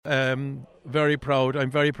Very proud.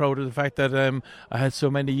 I'm very proud of the fact that I had so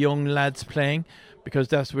many young lads playing, because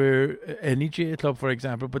that's where any GA club, for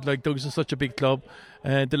example, but like Doug's is such a big club,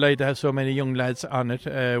 delighted to have so many young lads on it.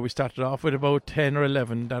 We started off with about 10 or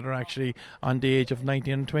 11 that are actually on the age of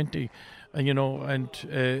 19 and 20.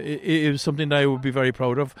 It was something that I would be very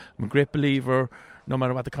proud of. I'm a great believer, no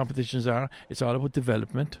matter what the competitions are, it's all about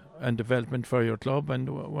development and development for your club and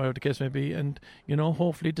whatever the case may be. And,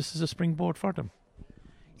 hopefully this is a springboard for them.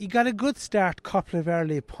 You got a good start, couple of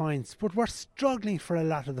early points, but we're struggling for a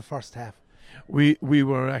lot of the first half. We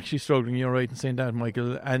were actually struggling, you're right in saying that,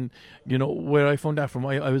 Michael. And, where I found that from,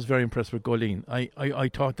 I was very impressed with Goleen. I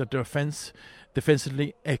thought that their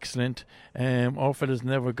defensively excellent. Our fellas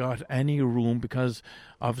never got any room, because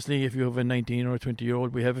obviously if you have a 19 or a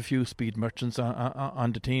 20-year-old, we have a few speed merchants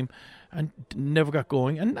on the team, and never got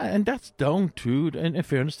going. And that's down to, in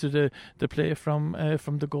fairness to the play from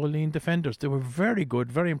the Goleen defenders. They were very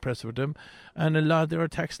good, very impressive with them, and a lot of their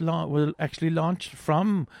attacks will actually launch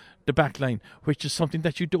from the back line, which is something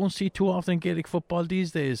that you don't see too often in Gaelic football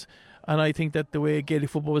these days. And I think that the way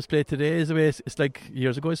Gaelic football was played today is the way it's like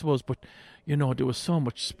years ago, I suppose. But, there was so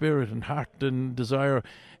much spirit and heart and desire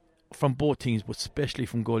from both teams, but especially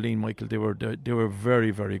from Goleen, Michael. They were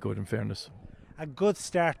very, very good, in fairness. A good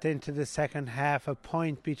start into the second half, a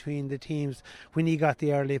point between the teams when you got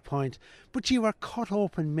the early point. But you were cut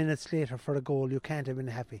open minutes later for a goal. You can't have been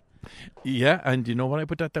happy. Yeah, and you know what I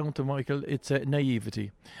put that down to, Michael? It's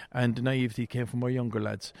naivety. And the naivety came from our younger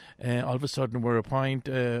lads. All of a sudden we're a point,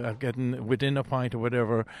 getting within a point or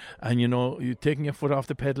whatever, and you're taking your foot off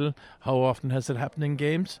the pedal. How often has it happened in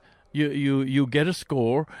games? You get a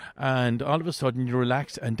score, and all of a sudden you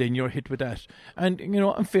relax, and then you're hit with that. And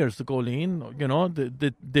and fair's the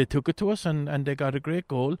Goleen, they took it to us, and they got a great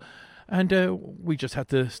goal. And we just had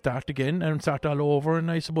to start again and start all over.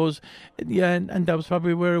 And I suppose, and that was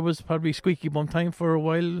probably where it was probably squeaky bum time for a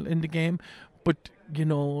while in the game. But,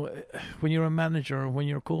 when you're a manager, when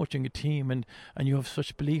you're coaching a team, and you have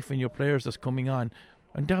such belief in your players that's coming on,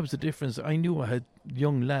 and that was the difference. I knew I had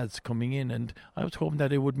young lads coming in, and I was hoping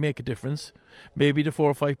that it would make a difference. Maybe the 4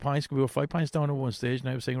 or 5 points, we were 5 points down at one stage, and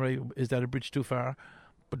I was saying, right, is that a bridge too far?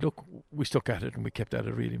 But look, we stuck at it, and we kept at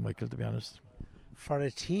it really, Michael, to be honest. For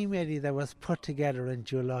a team, Eddie, that was put together in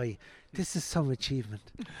July, this is some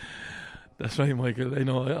achievement. That's right, Michael. I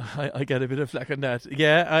know I get a bit of flack on that.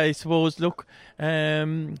 Yeah, I suppose, look,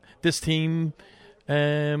 this team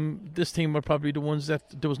were probably the ones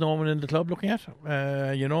that there was no one in the club looking at.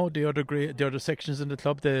 The other sections in the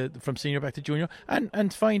club, from senior back to junior,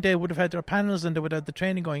 and fine, they would have had their panels and they would have the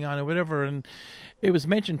training going on or whatever. And it was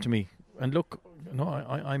mentioned to me. And look,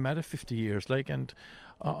 I'm at it 50 years, and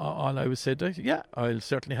all I was said, yeah, I'll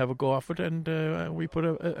certainly have a go off it. And I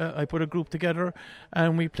put a group together,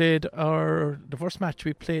 and we played the first match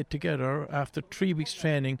we played together after 3 weeks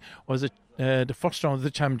training was the first round of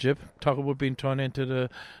the championship. Talk about being thrown into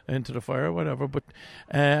the fire or whatever, but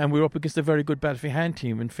and we were up against a very good Ballyphehane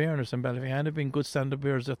team, in fairness, and Ballyphehane have been good stand-up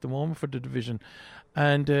bears at the moment for the division,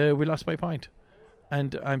 and we lost by a point.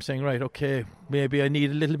 And I'm saying, right, okay, maybe I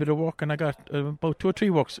need a little bit of work, and I got about 2 or 3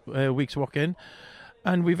 weeks work in,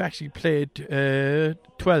 and we've actually played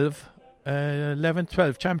 12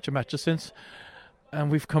 championship matches since, and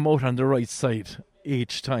we've come out on the right side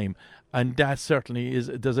each time. And that certainly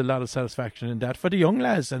there's a lot of satisfaction in that for the young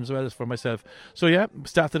lads as well as for myself. So yeah,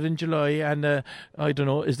 started in July, and I don't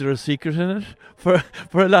know, is there a secret in it? For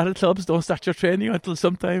a lot of clubs, don't start your training until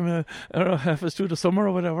sometime half through the summer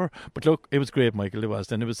or whatever. But look, it was great, Michael, it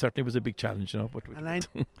was. And it certainly was a big challenge, But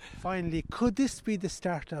finally, could this be the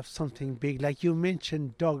start of something big? Like you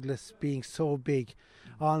mentioned Douglas being so big,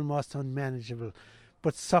 almost unmanageable.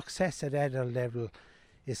 But success at adult level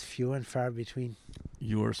is few and far between.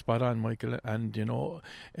 You are spot on, Michael, and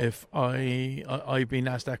if I've been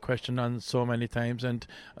asked that question on so many times, and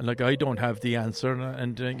like I don't have the answer,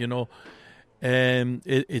 and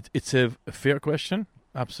it's a fair question,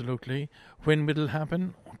 absolutely. When will it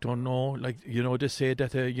happen? Don't know. They say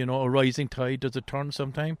that a rising tide does a turn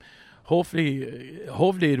sometime. Hopefully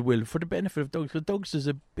it will, for the benefit of Doug's. Because Doug's is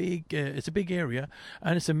it's a big area,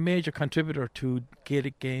 and it's a major contributor to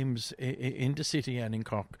Gaelic games in the city and in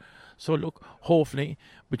Cork. So look, hopefully,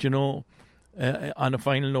 but on a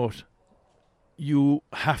final note, you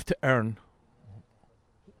have to earn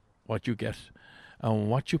what you get, and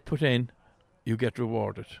what you put in, you get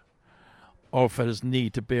rewarded. Our fellas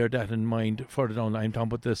need to bear that in mind further down. I'm talking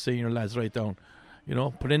about the senior lads right down.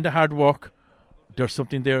 Put in the hard work. There's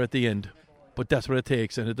something there at the end, but that's what it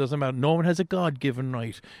takes, and it doesn't matter. No one has a God-given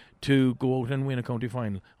right to go out and win a county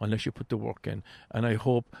final unless you put the work in. And I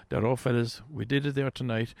hope that our fellas, we did it there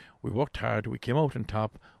tonight. We worked hard. We came out on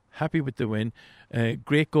top. Happy with the win.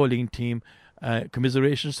 Great goaling team.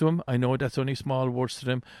 Commiserations to them. I know that's only small words to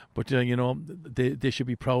them, but they should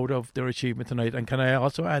be proud of their achievement tonight. And can I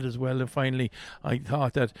also add as well, and finally, I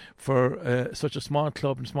thought that for such a small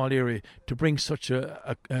club and small area to bring such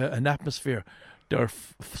an atmosphere, their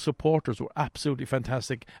supporters were absolutely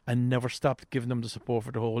fantastic and never stopped giving them the support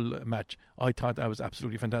for the whole match. I thought that was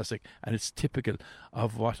absolutely fantastic, and it's typical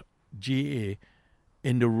of what GA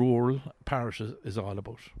in the rural parishes is all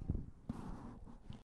about.